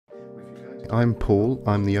I'm Paul.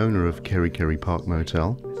 I'm the owner of Kerikeri Park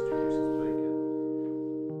Motel.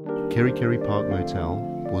 Kerikeri Park Motel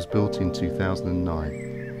was built in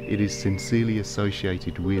 2009. It is sincerely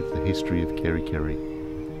associated with the history of Kerikeri.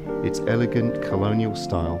 Its elegant colonial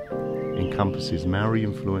style encompasses Maori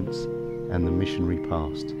influence and the missionary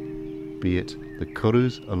past, be it the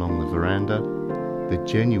kurus along the veranda, the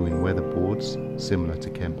genuine weatherboards similar to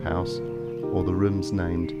Kemp House, or the rooms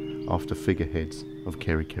named after figureheads of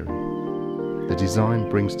Kerikeri. The design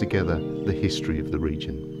brings together the history of the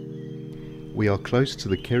region. We are close to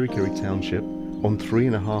the Kerikeri township on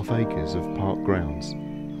 3.5 acres of park grounds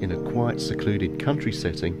in a quiet, secluded country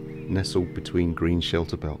setting nestled between green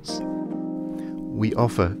shelter belts. We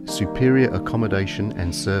offer superior accommodation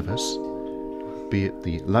and service, be it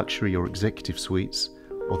the luxury or executive suites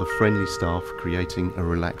or the friendly staff creating a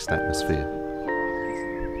relaxed atmosphere.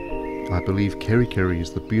 I believe Kerikeri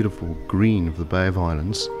is the beautiful green of the Bay of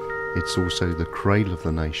Islands. It's also the cradle of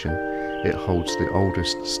the nation. It holds the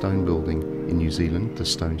oldest stone building in New Zealand, the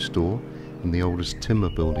Stone Store, and the oldest timber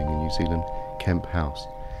building in New Zealand, Kemp House.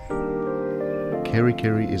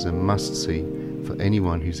 Kerikeri is a must-see for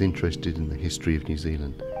anyone who's interested in the history of New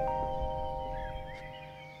Zealand.